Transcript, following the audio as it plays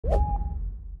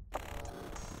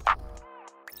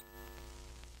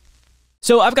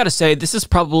So I've got to say, this is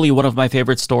probably one of my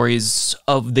favorite stories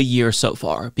of the year so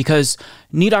far, because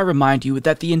need I remind you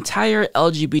that the entire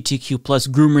LGBTQ plus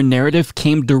groomer narrative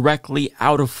came directly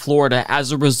out of Florida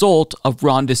as a result of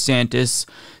Ron DeSantis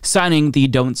signing the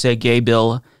Don't Say Gay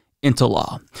bill into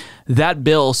law. That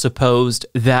bill supposed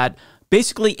that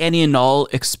basically any and all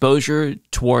exposure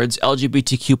towards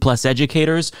LGBTQ plus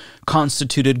educators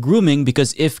constituted grooming,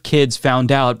 because if kids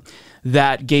found out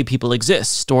that gay people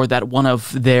exist or that one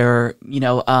of their,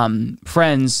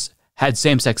 friends had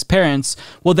same-sex parents,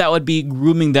 well, that would be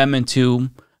grooming them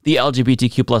into the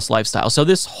LGBTQ plus lifestyle. So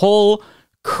this whole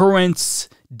current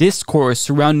discourse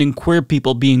surrounding queer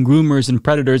people being groomers and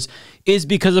predators is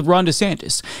because of Ron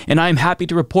DeSantis. And I'm happy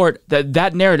to report that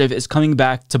that narrative is coming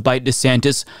back to bite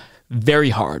DeSantis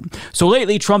very hard. So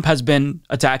lately, Trump has been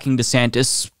attacking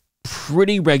DeSantis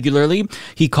pretty regularly.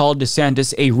 He called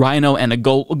DeSantis a rhino and a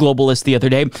globalist the other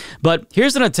day. But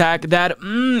here's an attack that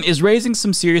is raising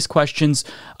some serious questions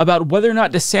about whether or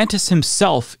not DeSantis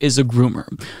himself is a groomer.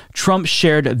 Trump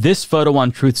shared this photo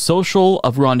on Truth Social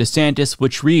of Ron DeSantis,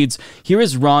 which reads, "Here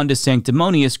is Ron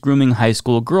DeSanctimonious grooming high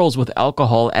school girls with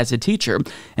alcohol as a teacher."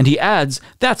 And he adds,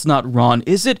 "That's not Ron,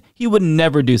 is it? He would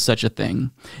never do such a thing."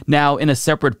 Now, in a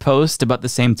separate post about the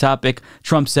same topic,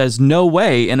 Trump says, "No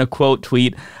way," in a quote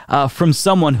tweet from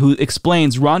someone who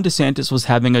explains Ron DeSantis was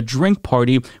having a drink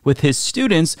party with his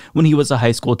students when he was a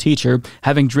high school teacher.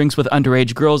 Having drinks with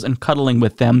underage girls and cuddling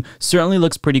with them certainly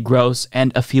looks pretty gross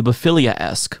and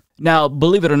ephebophilia-esque. Now,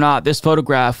 believe it or not, this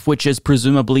photograph, which is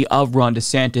presumably of Ron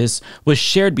DeSantis, was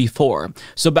shared before.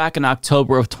 So back in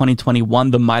October of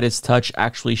 2021, the Midas Touch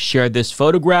actually shared this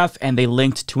photograph, and they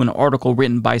linked to an article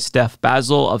written by Steph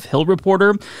Basil of Hill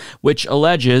Reporter, which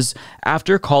alleges,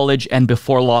 after college and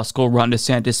before law school, Ron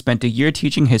DeSantis spent a year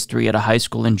teaching history at a high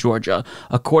school in Georgia.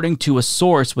 According to a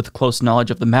source with close knowledge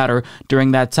of the matter,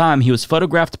 during that time, he was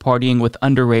photographed partying with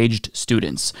underage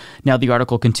students. Now, the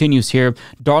article continues here.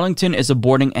 Darlington is a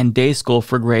boarding and day school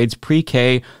for grades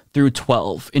pre-K through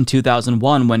 12. In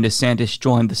 2001, when DeSantis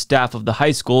joined the staff of the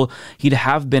high school, he'd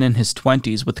have been in his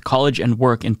 20s with college and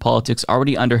work in politics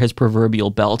already under his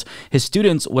proverbial belt. His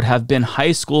students would have been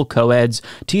high school co-eds,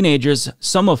 teenagers,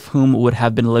 some of whom would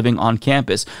have been living on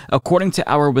campus. According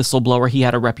to our whistleblower, he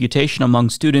had a reputation among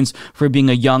students for being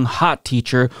a young, hot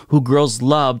teacher who girls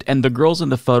loved, and the girls in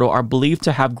the photo are believed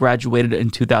to have graduated in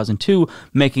 2002,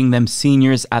 making them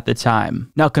seniors at the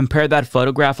time. Now compare that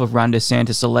photograph of Ron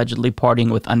DeSantis allegedly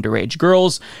partying with underage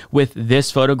girls with this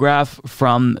photograph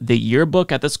from the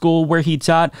yearbook at the school where he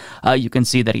taught. You can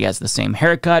see that he has the same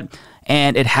haircut,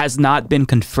 and it has not been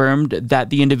confirmed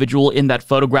that the individual in that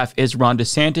photograph is Ron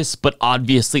DeSantis, but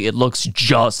obviously it looks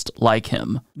just like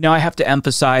him. Now, I have to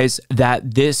emphasize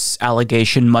that this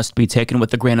allegation must be taken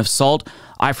with a grain of salt.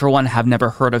 I, for one, have never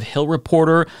heard of Hill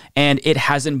Reporter, and it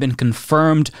hasn't been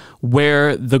confirmed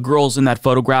where the girls in that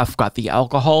photograph got the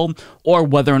alcohol or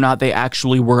whether or not they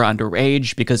actually were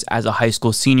underage, because as a high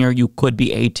school senior, you could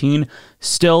be 18.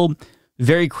 Still,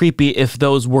 very creepy if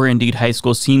those were indeed high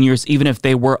school seniors, even if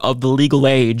they were of the legal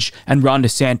age and Ron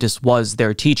DeSantis was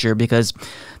their teacher, because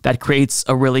that creates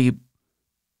a really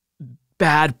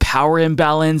bad power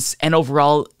imbalance, and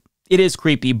overall, it is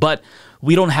creepy, but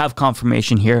we don't have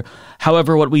confirmation here.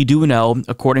 However, what we do know,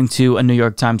 according to a New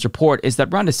York Times report, is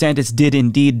that Ron DeSantis did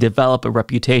indeed develop a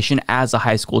reputation as a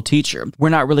high school teacher. We're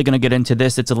not really going to get into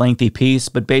this. It's a lengthy piece,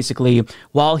 but basically,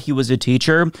 while he was a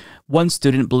teacher, one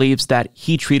student believes that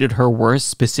he treated her worse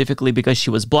specifically because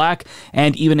she was black,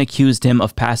 and even accused him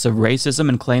of passive racism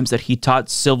and claims that he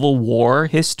taught Civil War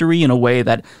history in a way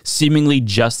that seemingly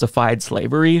justified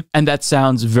slavery. And that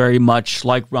sounds very much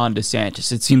like Ron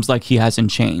DeSantis. It seems like he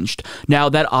hasn't changed. Now,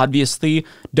 that obviously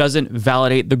doesn't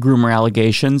validate the groomer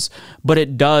allegations, but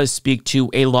it does speak to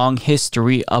a long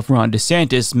history of Ron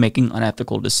DeSantis making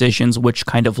unethical decisions, which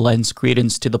kind of lends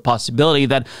credence to the possibility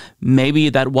that maybe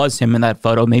that was him in that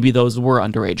photo. Maybe those were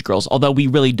underage girls, although we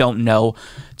really don't know,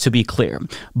 to be clear.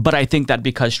 But I think that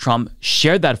because Trump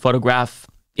shared that photograph,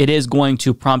 it is going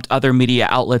to prompt other media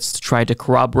outlets to try to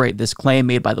corroborate this claim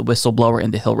made by the whistleblower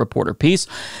in the Hill Reporter piece.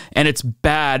 And it's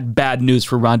bad, bad news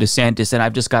for Ron DeSantis. And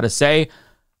I've just got to say,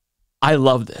 I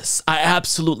love this. I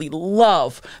absolutely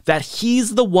love that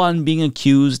he's the one being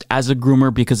accused as a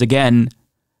groomer, because, again,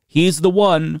 he's the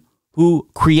one who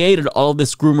created all of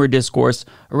this groomer discourse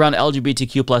around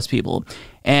LGBTQ plus people.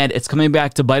 And it's coming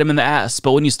back to bite him in the ass.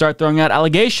 But when you start throwing out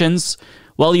allegations,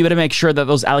 well, you better make sure that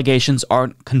those allegations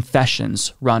aren't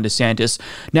confessions, Ron DeSantis.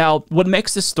 Now, what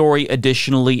makes this story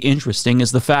additionally interesting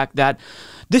is the fact that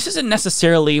this isn't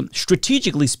necessarily,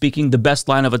 strategically speaking, the best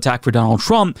line of attack for Donald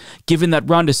Trump, given that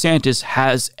Ron DeSantis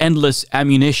has endless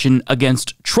ammunition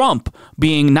against Trump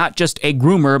being not just a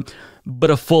groomer,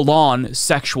 but a full-on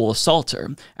sexual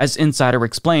assaulter. As Insider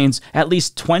explains, at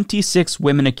least 26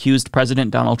 women accused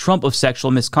President Donald Trump of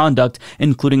sexual misconduct,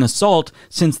 including assault,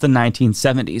 since the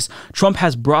 1970s. Trump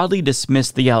has broadly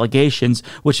dismissed the allegations,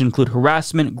 which include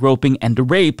harassment, groping, and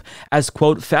rape, as,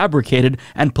 quote, fabricated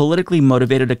and politically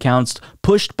motivated accounts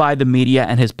pushed by the media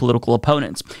and his political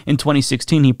opponents. In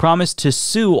 2016, he promised to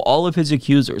sue all of his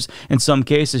accusers. In some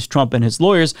cases, Trump and his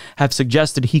lawyers have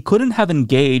suggested he couldn't have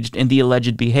engaged in the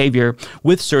alleged behavior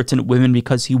with certain women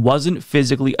because he wasn't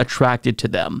physically attracted to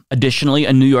them. Additionally,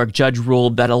 a New York judge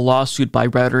ruled that a lawsuit by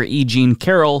writer E. Jean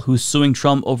Carroll, who's suing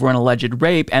Trump over an alleged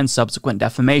rape and subsequent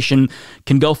defamation,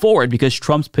 can go forward because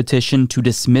Trump's petition to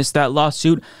dismiss that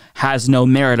lawsuit has no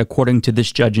merit, according to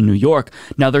this judge in New York.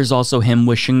 Now, there's also him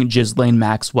wishing Ghislaine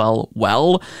Maxwell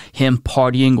well, him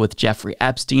partying with Jeffrey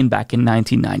Epstein back in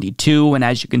 1992, and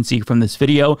as you can see from this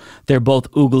video, they're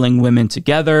both oogling women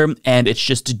together, and it's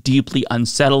just deeply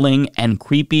unsettling and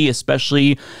creepy,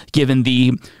 especially given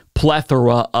the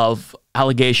plethora of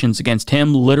allegations against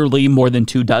him, literally more than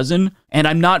 24. And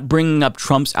I'm not bringing up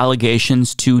Trump's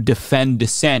allegations to defend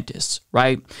DeSantis,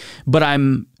 right? But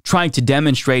I'm trying to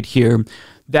demonstrate here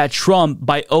that Trump,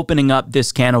 by opening up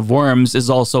this can of worms, is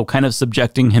also kind of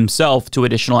subjecting himself to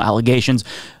additional allegations.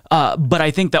 But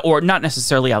I think that, or not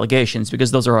necessarily allegations,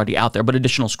 because those are already out there, but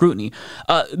additional scrutiny.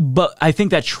 But I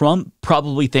think that Trump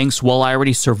probably thinks, well, I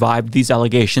already survived these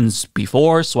allegations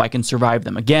before, so I can survive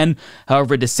them again.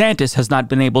 However, DeSantis has not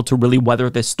been able to really weather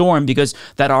this storm because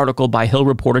that article by Hill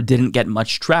Reporter didn't get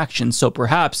much traction. So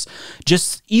perhaps,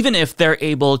 just even if they're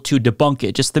able to debunk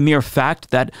it, just the mere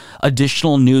fact that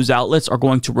additional news outlets are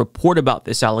going to report about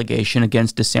this allegation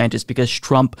against DeSantis because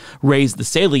Trump raised the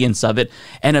salience of it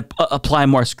and apply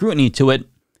more scrutiny to it,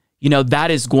 you know, that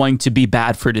is going to be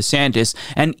bad for DeSantis.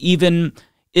 And even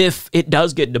if it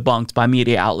does get debunked by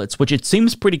media outlets, which it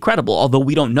seems pretty credible, although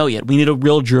we don't know yet, we need a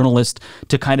real journalist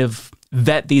to kind of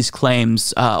vet these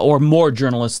claims, or more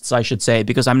journalists, I should say,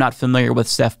 because I'm not familiar with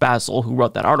Steph Bassel, who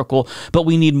wrote that article, but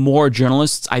we need more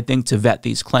journalists, I think, to vet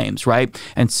these claims, right?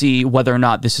 And see whether or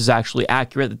not this is actually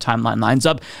accurate, the timeline lines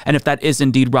up, and if that is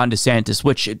indeed Ron DeSantis,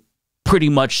 which it pretty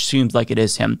much seems like it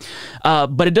is him.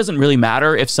 But it doesn't really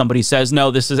matter if somebody says,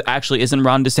 no, this actually isn't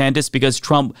Ron DeSantis, because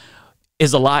Trump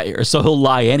is a liar, so he'll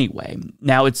lie anyway.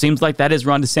 Now, it seems like that is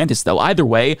Ron DeSantis, though. Either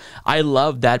way, I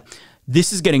love that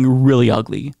this is getting really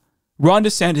ugly. Ron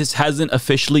DeSantis hasn't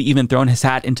officially even thrown his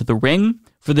hat into the ring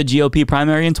for the GOP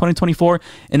primary in 2024,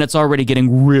 and it's already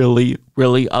getting really,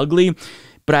 really ugly.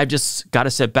 But I've just got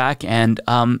to sit back and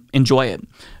enjoy it.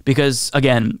 Because,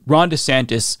 again, Ron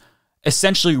DeSantis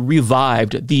essentially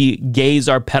revived the gays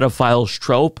are pedophiles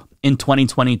trope in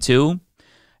 2022.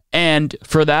 And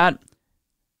for that,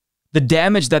 the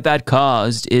damage that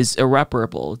caused is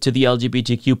irreparable to the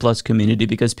LGBTQ plus community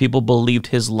because people believed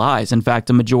his lies. In fact,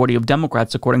 a majority of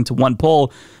Democrats, according to one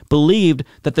poll, believed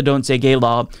that the Don't Say Gay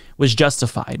law was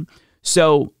justified.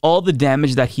 So all the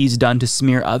damage that he's done to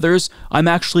smear others, I'm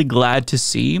actually glad to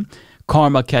see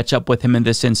karma catch up with him in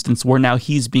this instance, where now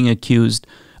he's being accused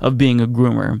of being a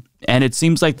groomer. And it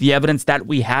seems like the evidence that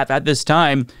we have at this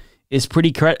time is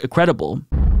pretty credible.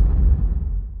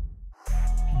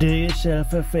 Do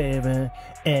yourself a favor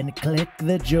and click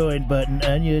the join button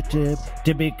on YouTube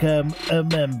to become a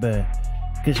member.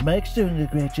 Because Mike's doing a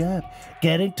great job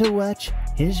getting to watch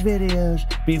his videos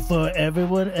before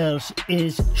everyone else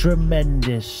is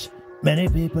tremendous. Many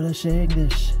people are saying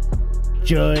this.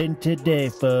 Join today,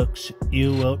 folks.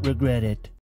 You won't regret it.